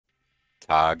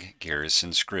TOG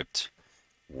Garrison Script.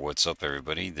 What's up,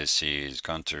 everybody? This is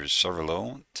Gunter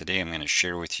Serverlo. Today I'm going to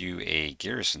share with you a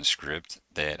Garrison script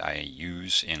that I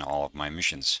use in all of my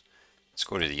missions. Let's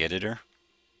go to the editor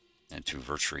and to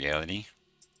virtual reality.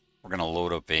 We're going to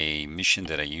load up a mission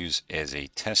that I use as a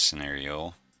test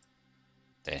scenario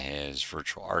that has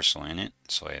virtual arsenal in it,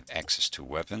 so I have access to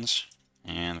weapons.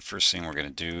 And the first thing we're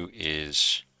going to do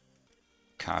is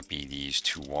copy these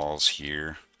two walls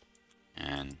here,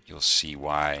 and you'll see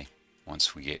why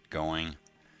once we get going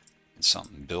and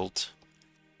something built.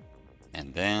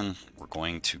 And then we're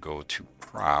going to go to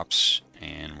props,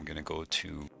 and we're going to go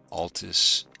to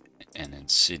Altus and then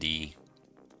city,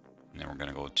 and then we're going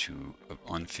to go to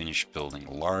unfinished building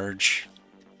large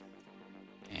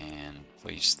and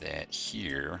place that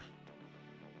here.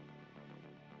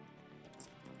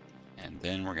 And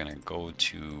then we're going to go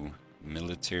to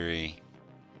military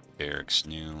barracks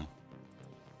new,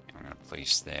 and we're going to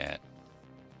place that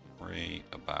right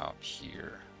about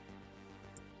here.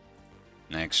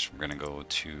 Next, we're going to go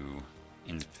to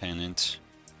independent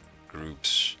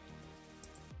groups.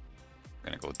 We're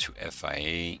going to go to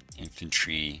FIA,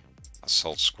 infantry,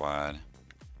 assault squad.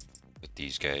 Put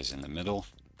these guys in the middle.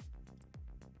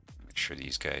 Make sure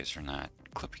these guys are not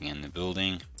clipping in the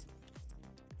building.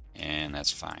 And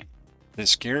that's fine.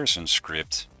 This Garrison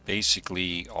script,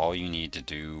 basically all you need to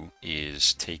do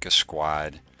is take a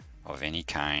squad of any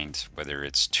kind, whether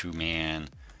it's 2-man,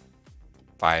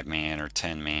 5-man, or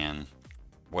 10-man,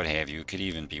 what have you. It could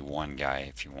even be one guy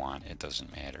if you want, it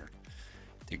doesn't matter.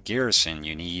 The Garrison,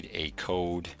 you need a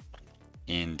code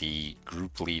in the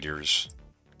group leaders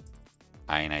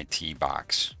INIT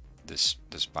box, this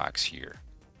box here.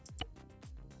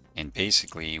 And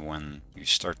basically when you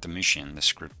start the mission, the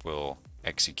script will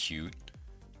execute,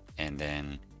 and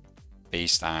then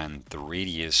based on the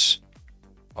radius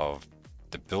of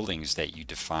the buildings that you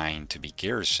define to be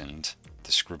garrisoned,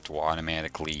 the script will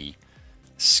automatically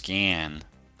scan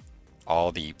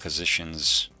all the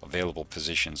positions, available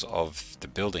positions of the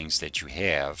buildings that you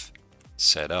have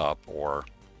set up or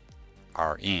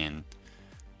are in,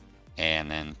 and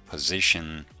then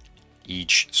position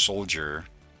each soldier,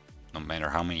 no matter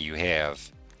how many you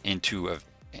have, into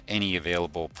any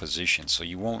available position. So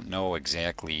you won't know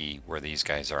exactly where these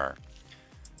guys are.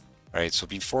 Alright, so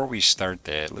before we start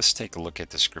that, let's take a look at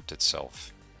the script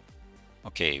itself.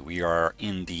 Okay, we are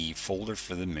in the folder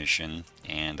for the mission,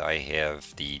 and I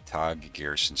have the TOG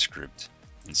Garrison script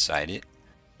inside it.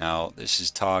 Now, this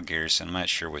is TOG Garrison. I'm not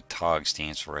sure what TOG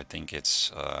stands for. I think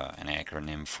it's an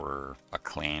acronym for a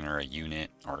clan or a unit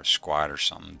or a squad or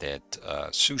something that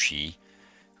Sushi,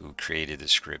 who created the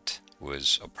script,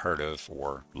 was a part of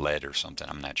or led or something.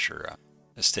 I'm not sure.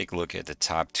 Let's take a look at the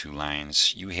top two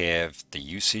lines. You have the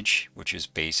usage, which is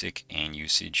basic, and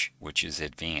usage, which is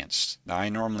advanced. Now, I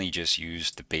normally just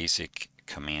use the basic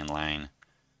command line,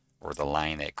 or the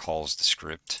line that calls the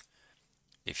script.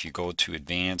 If you go to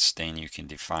advanced, then you can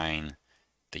define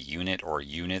the unit or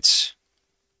units.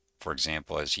 For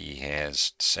example, as he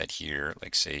has set here,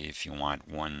 like say if you want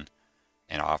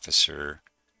an officer,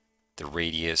 the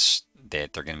radius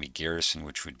that they're going to be garrisoned,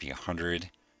 which would be 100.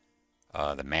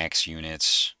 The max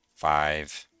units,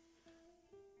 5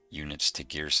 units to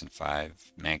garrison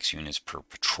 5. Max units per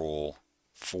patrol,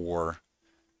 4.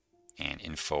 And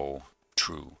info,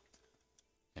 true.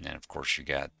 And then of course you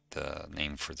got the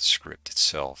name for the script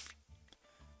itself.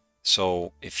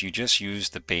 So if you just use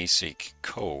the basic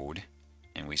code,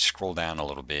 and we scroll down a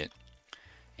little bit,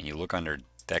 and you look under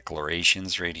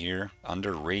declarations right here,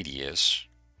 under radius,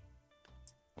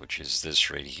 which is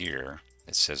this right here,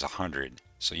 it says 100.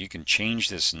 So you can change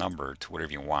this number to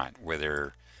whatever you want,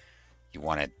 whether you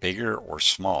want it bigger or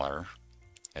smaller,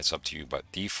 that's up to you,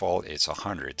 but default it's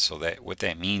 100. So that what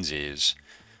that means is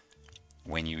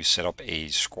when you set up a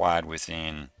squad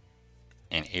within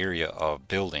an area of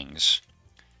buildings,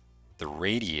 the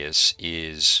radius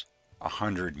is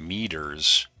 100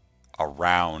 meters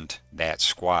around that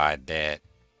squad that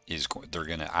is they're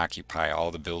going to occupy all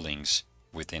the buildings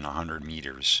within 100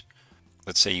 meters.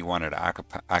 Let's say you wanted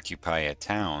to occupy a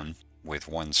town with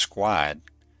one squad,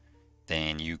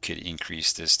 then you could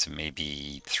increase this to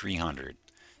maybe 300.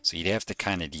 So you'd have to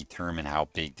kind of determine how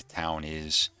big the town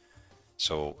is.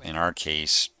 So in our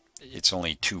case, it's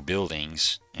only 2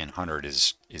 buildings, and 100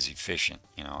 is efficient.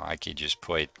 You know, I could just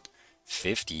put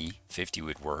 50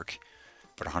 would work,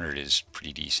 but 100 is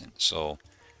pretty decent. So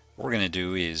what we're going to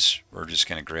do is we're just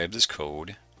going to grab this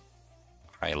code,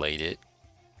 highlight it,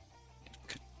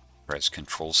 press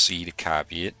Control C to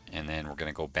copy it, and then we're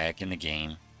going to go back in the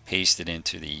game, paste it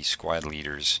into the squad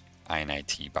leaders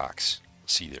INIT box.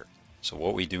 See there. So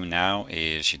what we do now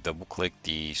is you double click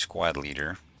the squad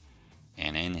leader,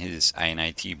 and in his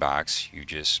INIT box you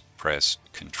just press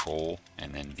Control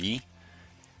and then V,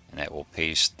 and that will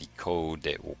paste the code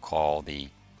that will call the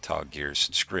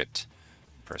Garrison Script.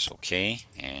 Press OK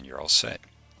and you're all set.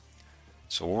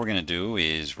 So what we're going to do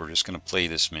is we're just going to play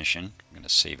this mission. I'm going to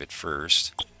save it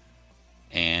first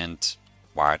and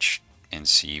watch and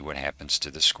see what happens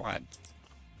to the squad.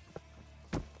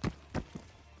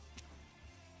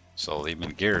 So they've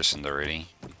been garrisoned already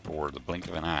before the blink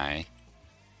of an eye.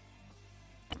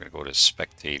 I'm going to go to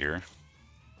Spectator.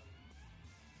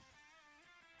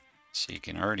 So you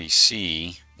can already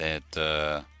see that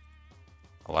a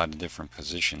lot of different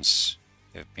positions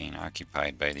have been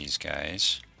occupied by these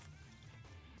guys.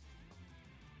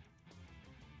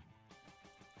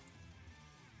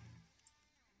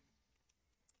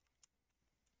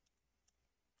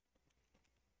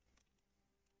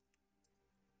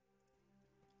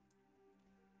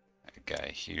 A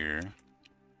guy here,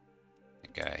 a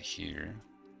guy here.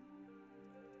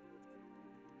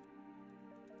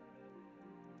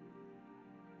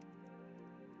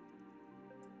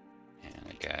 And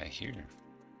a guy here.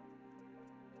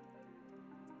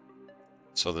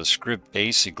 So the script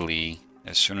basically,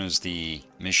 as soon as the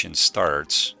mission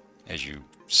starts, as you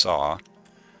saw,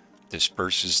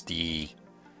 disperses the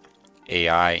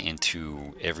AI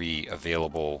into every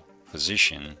available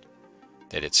position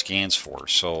that it scans for.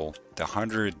 So the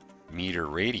 100-meter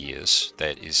radius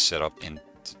that is set up in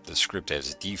the script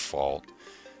as a default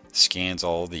scans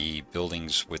all the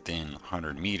buildings within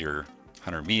 100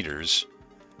 meters,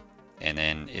 and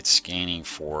then it's scanning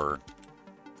for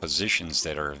positions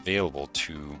that are available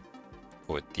to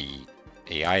put the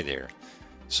AI there.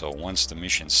 So once the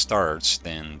mission starts,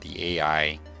 then the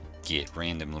AI get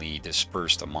randomly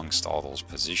dispersed amongst all those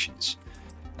positions.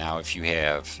 Now if you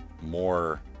have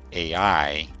more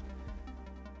AI,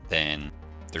 then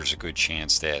there's a good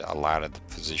chance that a lot of the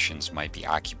positions might be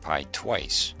occupied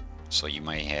twice. So you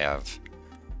might have,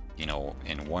 you know,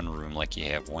 in one room, like you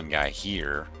have one guy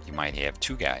here, you might have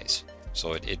two guys.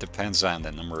 So it depends on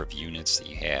the number of units that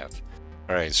you have.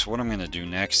 Alright, so what I'm going to do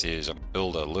next is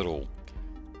build a little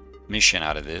mission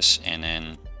out of this and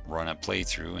then run a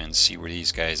playthrough and see where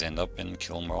these guys end up and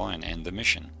kill them all and end the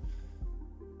mission.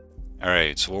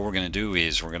 Alright, so what we're going to do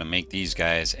is we're going to make these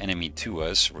guys enemy to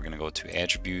us. We're going to go to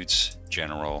Attributes,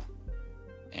 General,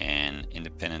 and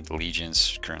Independent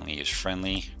Allegiance currently is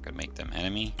friendly. I'm going to make them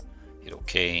enemy. Hit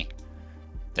OK.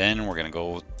 Then we're going to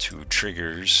go to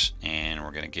Triggers and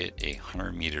we're going to get a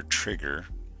 100-meter trigger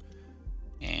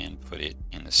and put it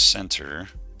in the center.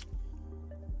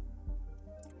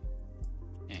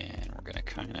 And we're going to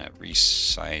kind of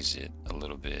resize it a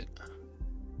little bit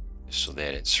so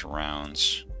that it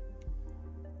surrounds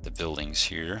the buildings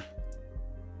here.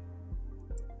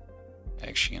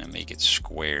 Actually going to make it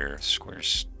square. Square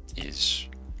is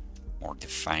more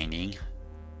defining.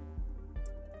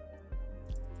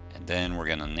 And then we're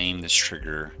going to name this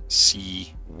trigger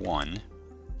C1.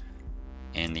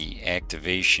 And the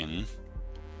activation,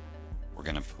 we're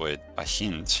going to put a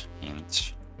hint,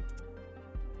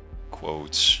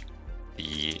 quotes,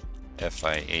 the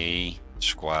FIA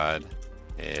squad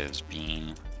has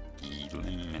been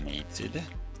eliminated,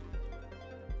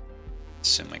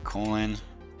 semicolon,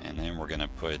 and then we're going to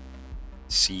put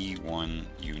C1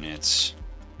 units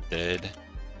dead,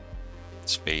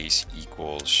 space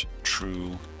equals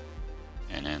true,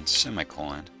 and then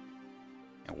semicolon.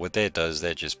 And what that does,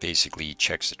 that just basically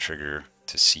checks the trigger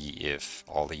to see if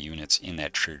all the units in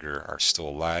that trigger are still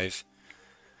alive,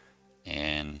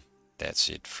 and that's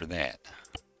it for that.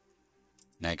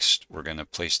 Next, we're going to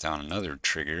place down another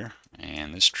trigger,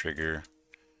 and this trigger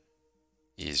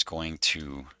is going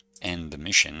to end the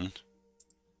mission.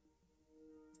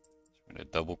 So I'm going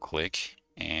to double click,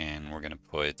 and we're going to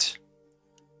put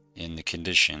in the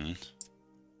condition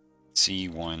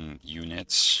C1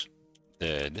 units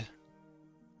dead.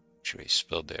 Actually, I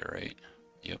spelled that right.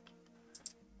 Yep.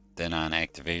 Then on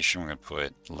activation, we're going to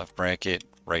put left bracket,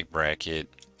 right bracket,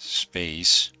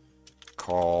 space,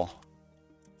 call,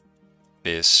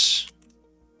 bis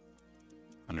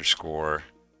underscore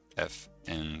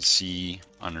FNC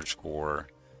underscore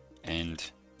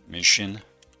end mission,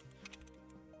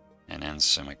 and then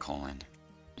semicolon.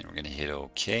 And we're going to hit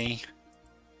OK.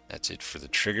 That's it for the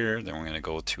trigger. Then we're going to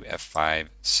go to F5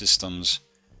 systems.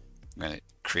 I'm going to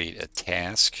create a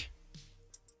task,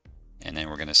 and then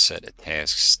we're going to set a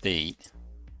task state,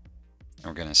 and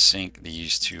we're going to sync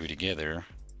these two together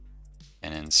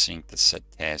and then sync the set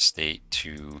task state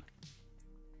to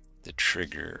the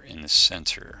trigger in the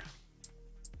center.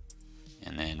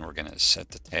 And then we're going to set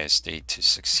the task state to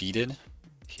succeeded.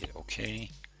 Hit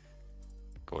OK.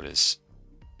 Go to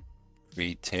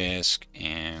create task,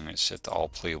 and set to all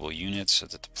playable units so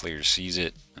that the player sees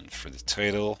it. And for the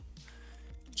title,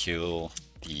 kill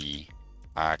the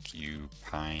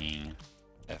occupying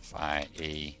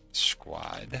FIA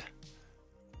squad.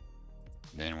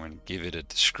 Then we're going to give it a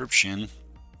description.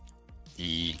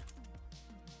 The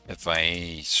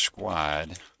FIA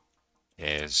squad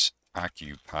has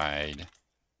occupied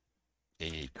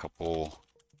a couple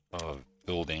of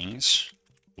buildings.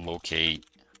 Locate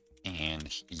and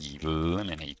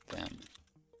eliminate them.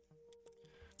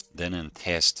 Then in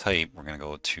task type, we're going to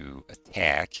go to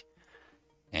attack,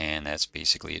 and that's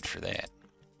basically it for that.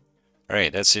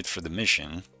 Alright, that's it for the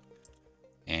mission,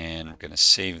 and we're going to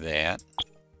save that.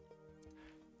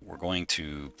 We're going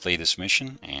to play this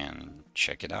mission and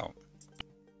check it out.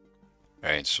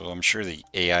 Alright, so I'm sure the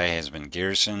AI has been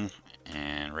Garrison,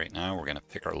 and right now we're going to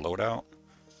pick our loadout.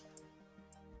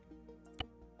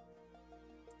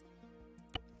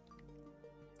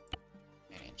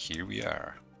 And here we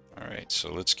are. Alright,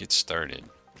 so let's get started.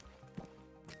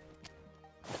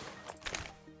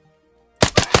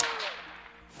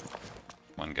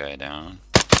 One guy down.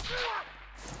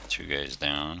 Two guys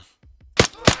down.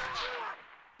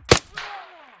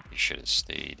 He should have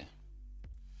stayed.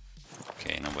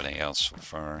 Okay, nobody else so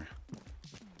far.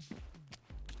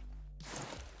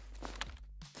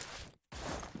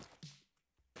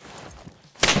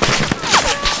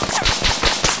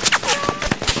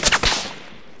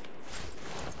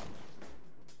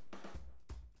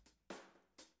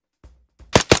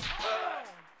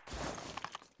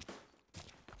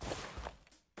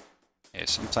 Yeah,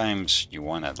 sometimes you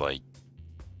want to like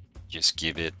just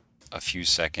give it a few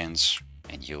seconds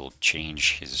and he'll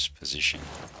change his position.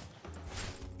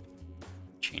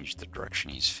 Change the direction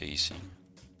he's facing.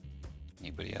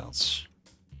 Anybody else?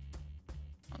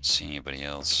 I don't see anybody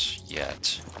else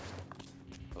yet.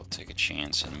 We'll take a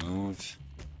chance and move.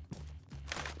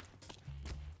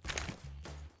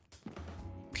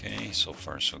 Okay, so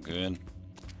far so good.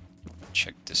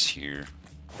 Check this here.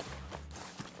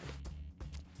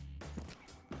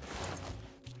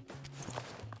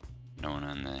 No one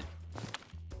on the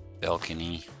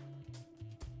balcony.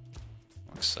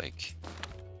 Looks like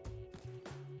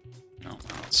no,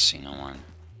 I don't see no one.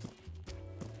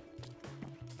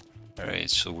 Alright,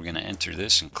 so we're gonna enter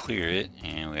this and clear it,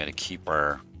 and we gotta keep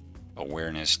our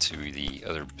awareness to the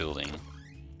other building.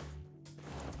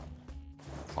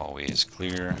 Hallway is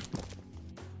clear.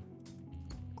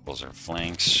 Close our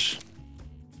flanks.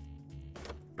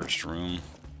 First room.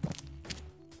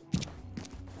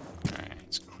 Alright,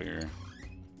 it's clear.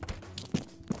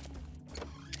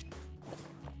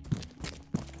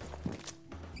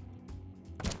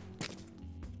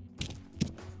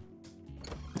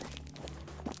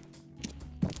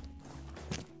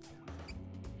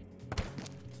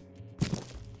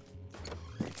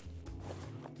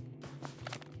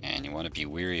 And you want to be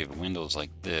wary of windows like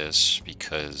this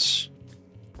because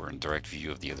we're in direct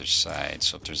view of the other side.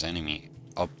 So if there's enemy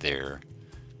up there,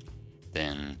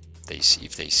 then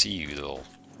if they see you, they'll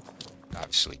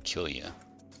obviously kill you.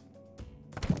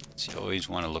 So you always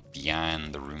want to look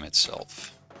beyond the room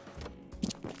itself.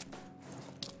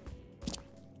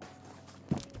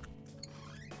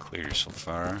 Clear so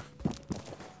far.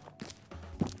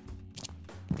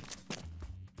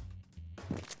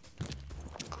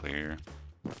 Clear.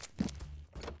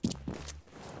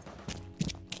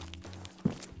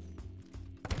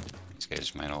 These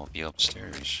guys might all be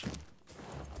upstairs.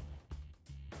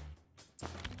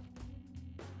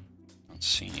 Don't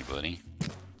see anybody.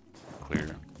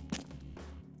 Clear.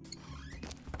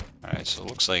 Alright, so it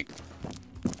looks like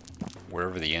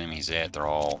wherever the enemy's at, they're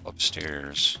all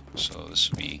upstairs. So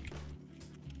this will be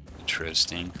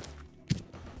interesting.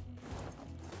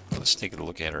 Let's take a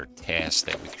look at our task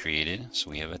that we created. So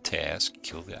we have a task,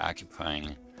 kill the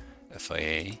occupying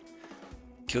FIA.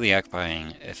 Kill the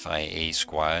occupying FIA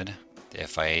squad. The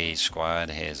FIA squad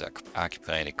has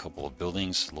occupied a couple of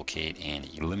buildings. Locate and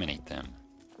eliminate them.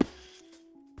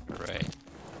 Alright.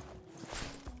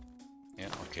 Yeah,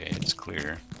 okay, it's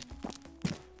clear.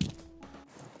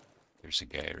 There's a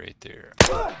guy right there.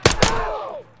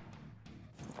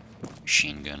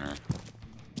 Machine gunner.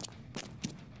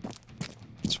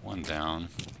 It's one down.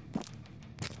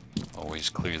 Always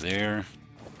clear there.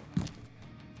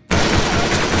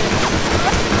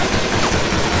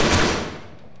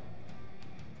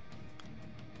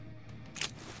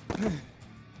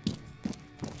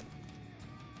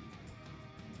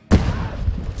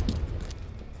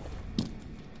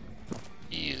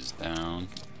 He is down.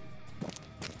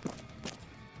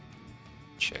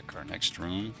 Check our next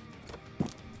room.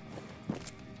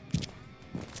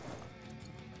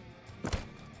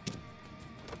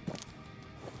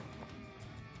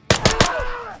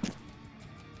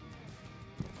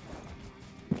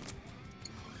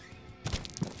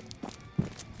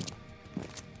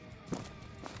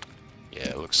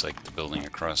 looks like the building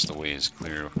across the way is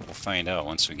clear. We'll find out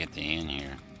once we get to the end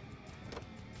here.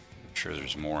 I'm sure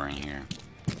there's more in here.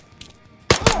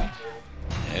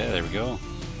 Yeah, there we go.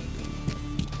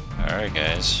 Alright,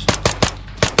 guys.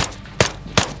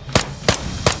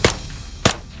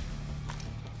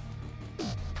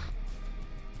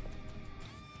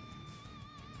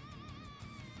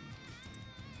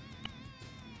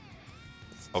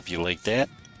 Hope you like that.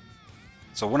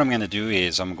 So what I'm going to do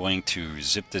is I'm going to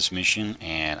zip this mission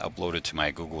and upload it to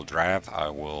my Google Drive. I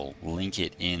will link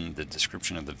it in the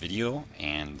description of the video,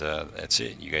 and that's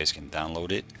it. You guys can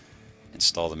download it,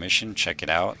 install the mission, check it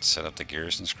out, set up the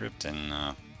Garrison script,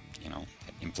 and you know,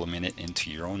 implement it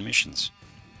into your own missions.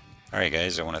 Alright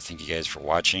guys, I want to thank you guys for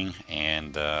watching,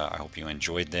 and I hope you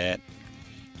enjoyed that,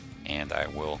 and I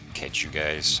will catch you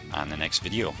guys on the next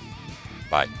video.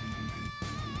 Bye.